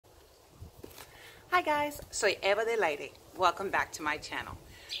Hi guys, Soy Eva del Aire. Welcome back to my channel.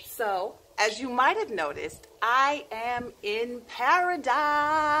 So, as you might have noticed, I am in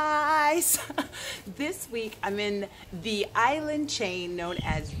paradise. This week I'm in the island chain known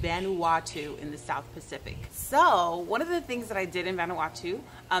as Vanuatu in the South Pacific. So, one of the things that I did in Vanuatu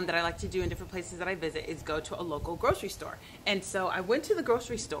that I like to do in different places that I visit is go to a local grocery store. And so I went to the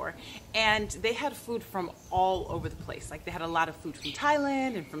grocery store and they had food from all over the place. Like they had a lot of food from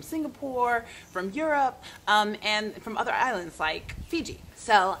Thailand and from Singapore, from Europe, and from other islands like Fiji.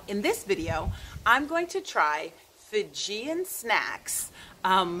 So in this video, I'm going to try Fijian snacks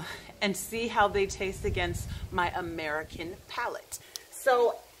and see how they taste against my American palate.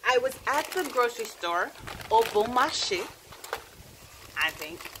 So I was at the grocery store, Obomashi, I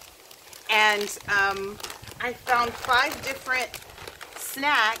think, and I found 5 different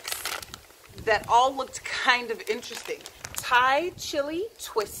snacks that all looked kind of interesting. Thai Chilli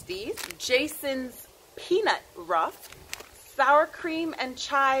Twisties, Jason's Peanut Ruff, Sour Cream and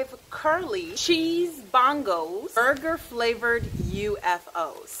Chive Curlies, Cheese Bongos, Burger Flavored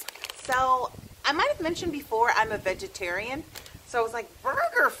UFOs. So I might have mentioned before I'm a vegetarian, so I was like,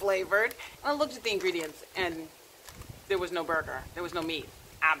 burger flavored, and I looked at the ingredients and there was no burger, there was no meat,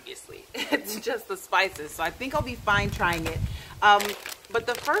 obviously. It's just the spices, so I think I'll be fine trying it. But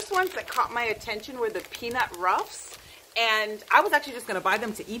the first ones that caught my attention were the Peanut Ruffs, and I was actually just gonna buy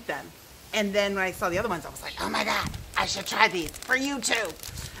them to eat them. And then when I saw the other ones, I was like, oh my God, I should try these for you too.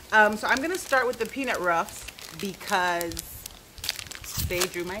 So I'm gonna start with the Peanut Ruffs because they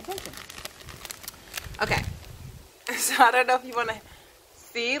drew my attention. Okay, so I don't know if you wanna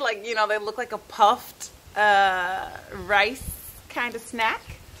see, like, you know, they look like a puffed rice kind of snack.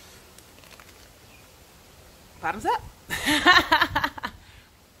 Bottoms up.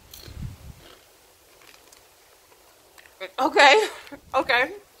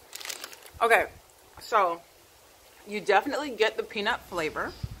 Okay, so you definitely get the peanut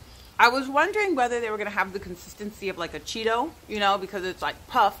flavor. I was wondering whether they were gonna have the consistency of like a Cheeto, you know, because it's like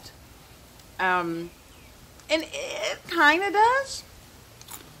puffed. And it kind of does,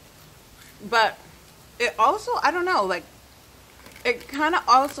 but it also, I don't know, like it kind of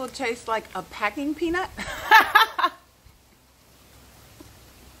also tastes like a packing peanut.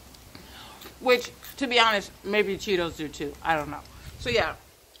 Which, to be honest, maybe Cheetos do too. I don't know. So yeah,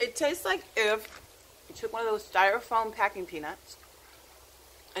 it tastes like if you took one of those styrofoam packing peanuts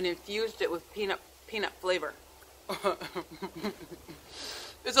and infused it with peanut flavor.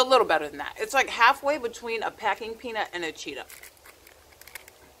 It's a little better than that. It's like halfway between a packing peanut and a Cheeto.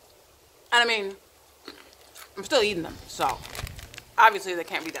 And I mean, I'm still eating them, so obviously they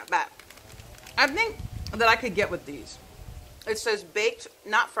can't be that bad. I think that I could get with these. It says baked,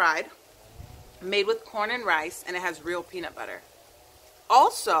 not fried, made with corn and rice, and it has real peanut butter.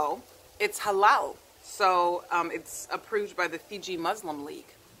 Also, it's halal, so it's approved by the Fiji Muslim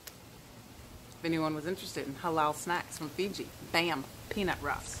League. If anyone was interested in halal snacks from Fiji, bam, Peanut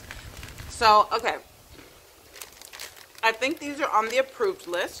Ruffs. So, okay, I think these are on the approved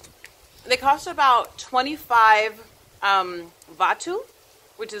list. They cost about 25 Vatu,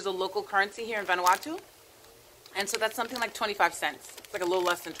 which is a local currency here in Vanuatu. And so that's something like 25 cents. It's like a little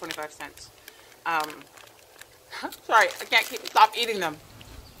less than 25 cents. Sorry, I can't stop eating them.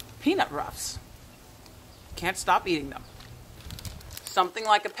 Peanut Ruffs. Can't stop eating them. Something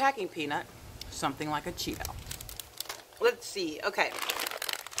like a packing peanut, something like a Cheeto. Let's see, okay.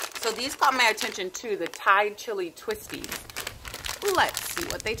 So these caught my attention too, the Thai Chilli Twisties. Let's see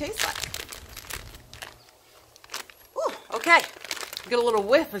what they taste like. Ooh, okay. Get a little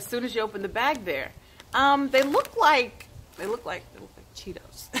whiff as soon as you open the bag there. They look like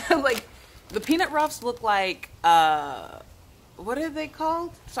Cheetos. Like the Peanut Ruffs look like what are they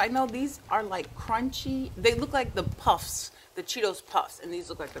called? So I know these are like crunchy. They look like the puffs, the Cheetos puffs, and these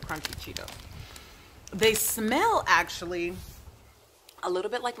look like the crunchy Cheetos. They smell actually a little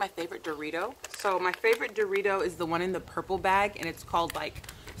bit like my favorite Dorito. So my favorite Dorito is the one in the purple bag, and it's called like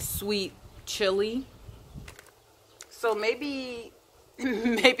sweet chili. So maybe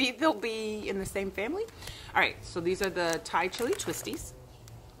they'll be in the same family. All right, so these are the Thai Chilli Twisties.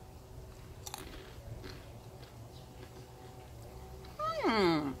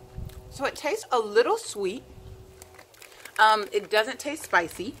 So it tastes a little sweet. It doesn't taste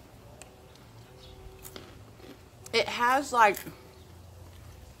spicy. It has like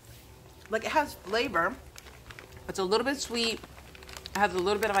it has flavor. It's a little bit sweet. It has a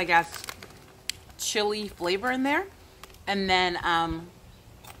little bit of, I guess, chili flavor in there. And then,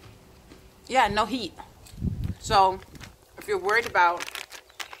 yeah, no heat. So if you're worried about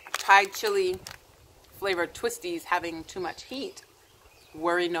Thai chili flavored twisties having too much heat,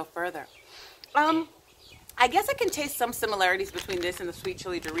 worry no further. I guess I can taste some similarities between this and the sweet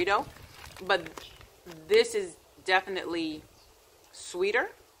chili Dorito, but this is definitely sweeter,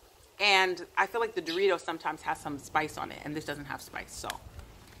 and I feel like the Dorito sometimes has some spice on it, and this doesn't have spice, so.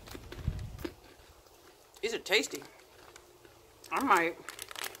 These are tasty. I might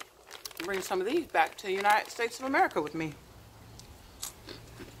bring some of these back to the United States of America with me.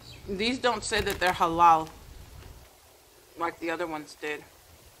 These don't say that they're halal like the other ones did.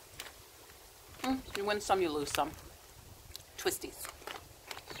 You win some, you lose some. Twisties.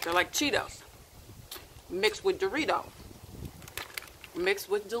 They're like Cheetos. Mixed with Dorito. Mixed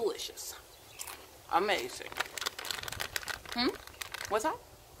with delicious. Amazing. What's that?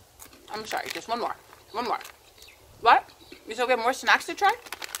 I'm sorry, just one more. One more. What? You still get more snacks to try?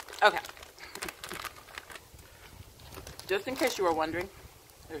 Okay. Just in case you were wondering,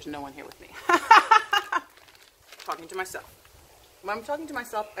 there's no one here with me. Talking to myself. I'm talking to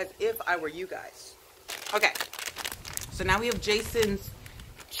myself as if I were you guys. Okay. So now we have Jason's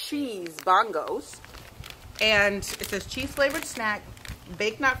cheese bongos. And it says cheese flavored snack,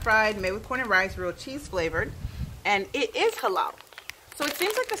 baked not fried, made with corn and rice, real cheese flavored. And it is halal. So it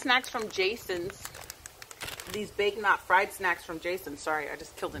seems like the snacks from Jason's, these baked not fried snacks from Jason. Sorry, I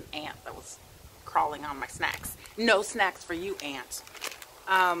just killed an ant that was crawling on my snacks. No snacks for you, ant.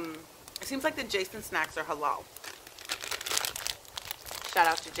 It seems like the Jason snacks are halal. Shout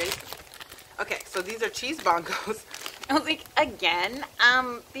out to Jason. Okay, so these are cheese bongos. I was like, again,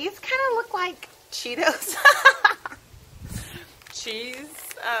 these kind of look like Cheetos. Cheese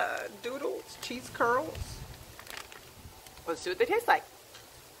doodles, cheese curls. Let's see what they taste like.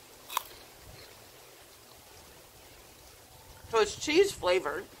 So it's cheese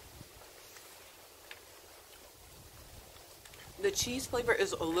flavored. The cheese flavor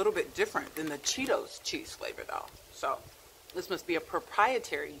is a little bit different than the Cheetos cheese flavor though. So this must be a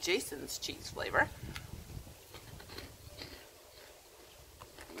proprietary Jason's cheese flavor.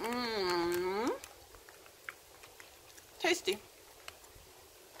 Tasty.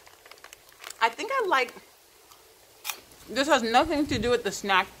 I think I like, this has nothing to do with the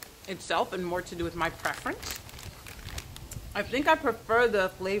snack itself and more to do with my preference. I think I prefer the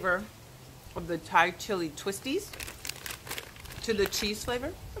flavor of the Thai Chilli Twisties to the cheese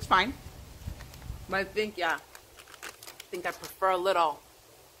flavor. That's fine. But I think, yeah, I think I prefer a little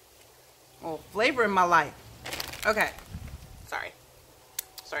flavor in my life. Okay. Sorry.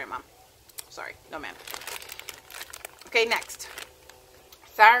 Sorry, Mom. Sorry. No, ma'am. Okay, next.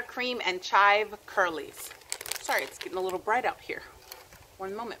 Sour cream and chive curlies. Sorry, it's getting a little bright out here.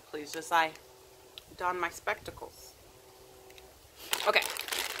 One moment, please, as I don my spectacles. Okay,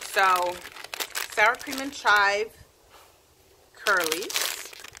 so sour cream and chive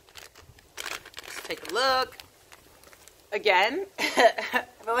curlies. Let's take a look. Again, I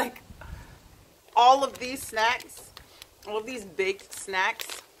feel like all of these snacks, all of these baked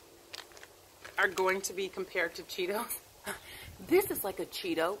snacks are going to be compared to Cheetos. This is like a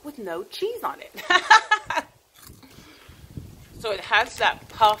Cheeto with no cheese on it. So it has that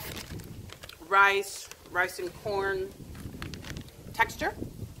puffed rice and corn texture.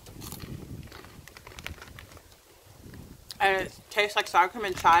 And it tastes like sour cream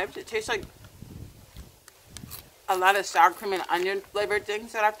and chives. It tastes like a lot of sour cream and onion flavored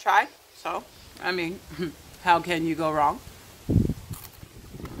things that I've tried. So, I mean, how can you go wrong?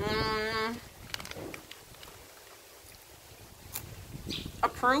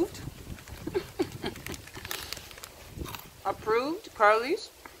 Approved. Approved curlies.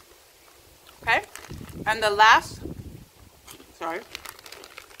 Okay. And the last, sorry.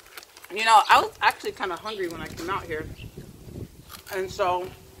 You know, I was actually kind of hungry when I came out here. And so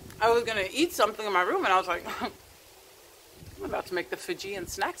I was going to eat something in my room and I was like, I'm about to make the Fijian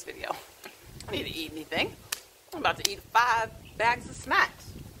snacks video. I need to eat anything. I'm about to eat 5 bags of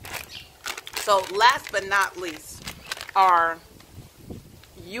snacks. So last but not least are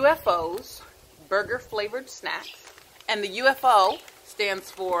UFOs, burger flavored snacks. And the UFO stands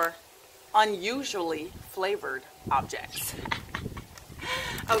for unusually flavored objects.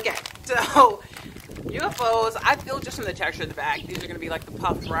 Okay, so UFOs, I feel just from the texture of the bag, these are going to be like the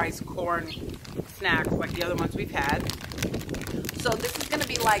puffed rice, corn snacks like the other ones we've had. So this is going to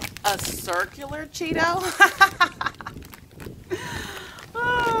be like a circular Cheeto.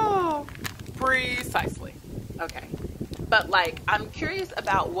 Oh, precisely. Okay. But like, I'm curious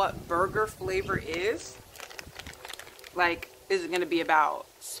about what burger flavor is. Like, is it going to be about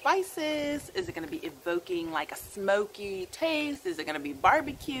spices? Is it going to be evoking like a smoky taste? Is it going to be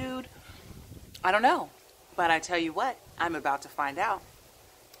barbecued? I don't know. But I tell you what, I'm about to find out.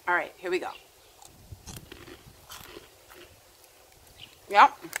 All right, here we go.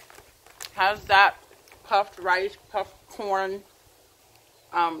 Yep. Has that puffed rice, puffed corn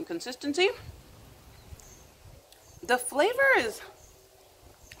consistency. The flavor is,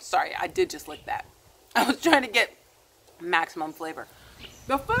 sorry, I did just lick that. I was trying to get maximum flavor.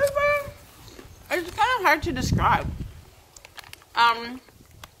 The flavor is kind of hard to describe.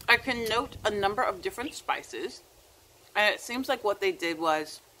 I can note a number of different spices, and it seems like what they did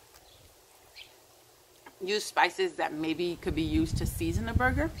was use spices that maybe could be used to season a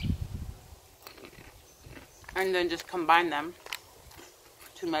burger, and then just combine them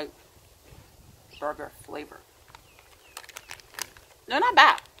to make burger flavor. They're not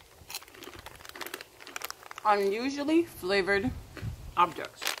bad. Unusually flavored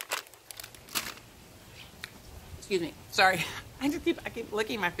objects. Excuse me. Sorry. I keep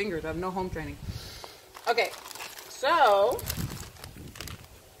licking my fingers. I have no home training. Okay. So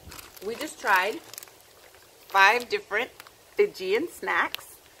we just tried 5 different Fijian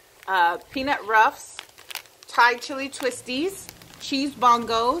snacks. Peanut Ruffs, Thai Chilli Twisties, cheese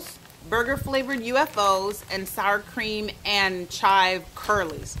bongos, Burger Flavored UFOs, and sour cream and chive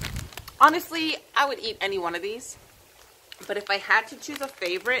curlies. Honestly, I would eat any one of these, but if I had to choose a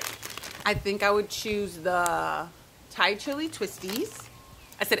favorite, I think I would choose the Thai Chilli Twisties.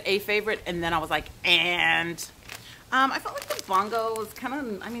 I said a favorite, and then I was like, and I felt like the bongo was kind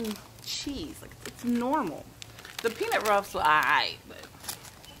of, I mean, cheese, like it's normal. The peanut ruffs were alright, but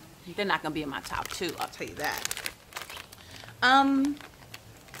they're not gonna be in my top 2. I'll tell you that.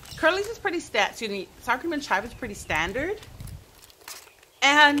 Curlies is pretty sour cream and chive is pretty standard.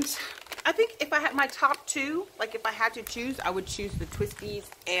 And I think if I had my top 2, like if I had to choose, I would choose the Twisties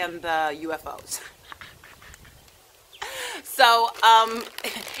and the UFOs. So,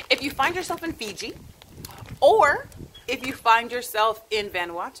 if you find yourself in Fiji, or if you find yourself in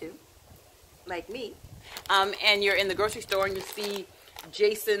Vanuatu, like me, and you're in the grocery store and you see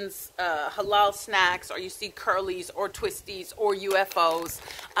Jason's halal snacks, or you see curlies or twisties or UFOs,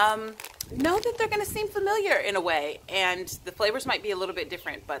 know that they're going to seem familiar in a way, and the flavors might be a little bit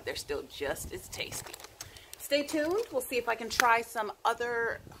different, but they're still just as tasty. Stay tuned. We'll see if I can try some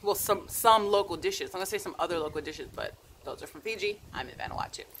other, well, some local dishes. I'm going to say some other local dishes, but those are from Fiji. I'm in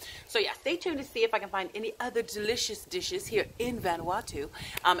Vanuatu. So yeah, stay tuned to see if I can find any other delicious dishes here in Vanuatu,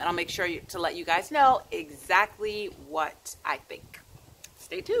 and I'll make sure to let you guys know exactly what I think.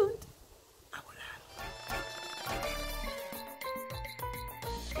 Stay tuned. I will.